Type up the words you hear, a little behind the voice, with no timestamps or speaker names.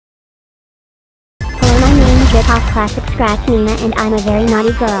is Rip-Off Classic Scratch Nina and I'm a very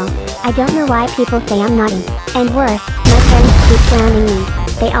naughty girl. I don't know why people say I'm naughty. And worse, my parents keep grounding me.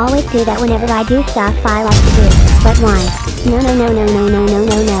 They always do that whenever I do stuff I like to do. But why? No no no no no no no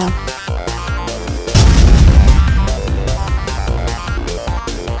no no.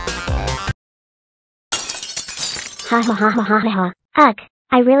 Ha ha ha ha ha ha. Ugh,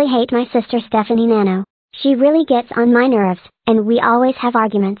 I really hate my sister Stephanie Nano. She really gets on my nerves, and we always have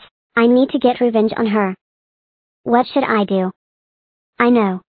arguments. I need to get revenge on her. What should I do? I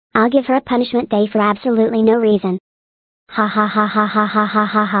know. I'll give her a punishment day for absolutely no reason. Ha ha ha ha ha ha ha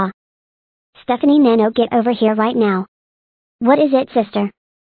ha ha. Stephanie Nano, get over here right now. What is it, sister?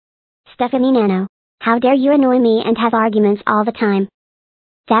 Stephanie Nano, how dare you annoy me and have arguments all the time?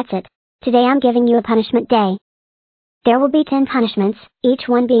 That's it. Today I'm giving you a punishment day. There will be 10 punishments, each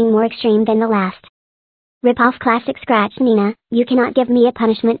one being more extreme than the last. Rip-Off Classic Scratch Nina, you cannot give me a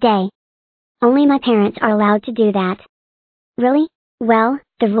punishment day. Only my parents are allowed to do that. Really? Well,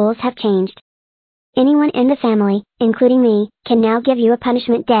 the rules have changed. Anyone in the family, including me, can now give you a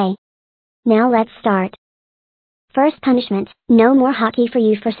punishment day. Now let's start. First punishment, no more hockey for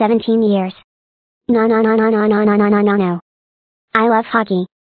you for 17 years. No no no no no no no no no no no. I love hockey.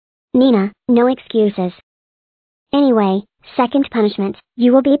 Nina, no excuses. Anyway, second punishment,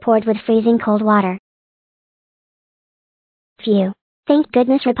 you will be poured with freezing cold water. Phew. Thank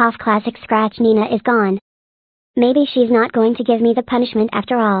goodness Rip-Off Classic Scratch Nina is gone. Maybe she's not going to give me the punishment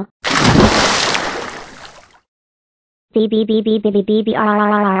after all.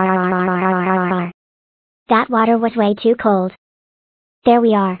 That water was way too cold. There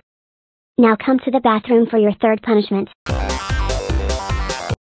we are. Now come to the bathroom for your third punishment.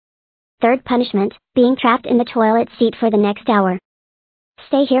 Third punishment, being trapped in the toilet seat for the next hour.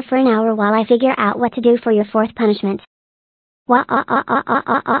 Stay here for an hour while I figure out what to do for your fourth punishment.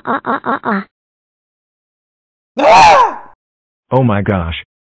 Oh my gosh.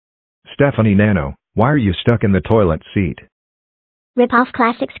 Stephanie Nano, why are you stuck in the toilet seat? Rip-Off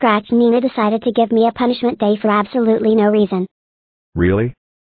Classic Scratch Nina decided to give me a punishment day for absolutely no reason. Really?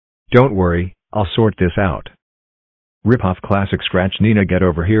 Don't worry, I'll sort this out. Rip-Off Classic Scratch Nina, get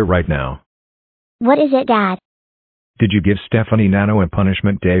over here right now. What is it, Dad? Did you give Stephanie Nano a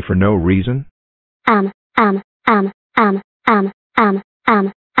punishment day for no reason? Um.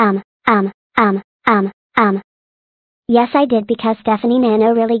 Yes, I did, because Stephanie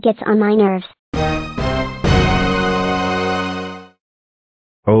Nano really gets on my nerves.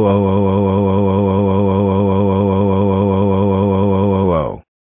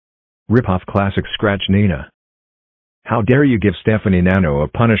 Rip-Off Classic Scratch Nina. How dare you give Stephanie Nano a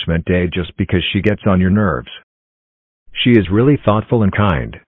punishment day just because she gets on your nerves? She is really thoughtful and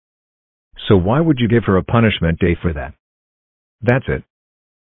kind. So why would you give her a punishment day for that? That's it.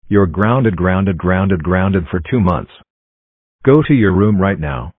 You're grounded for 2 months. Go to your room right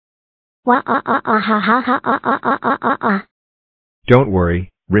now. Don't worry,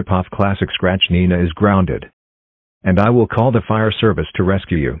 Rip-Off Classic Scratch Nina is grounded. And I will call the fire service to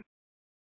rescue you.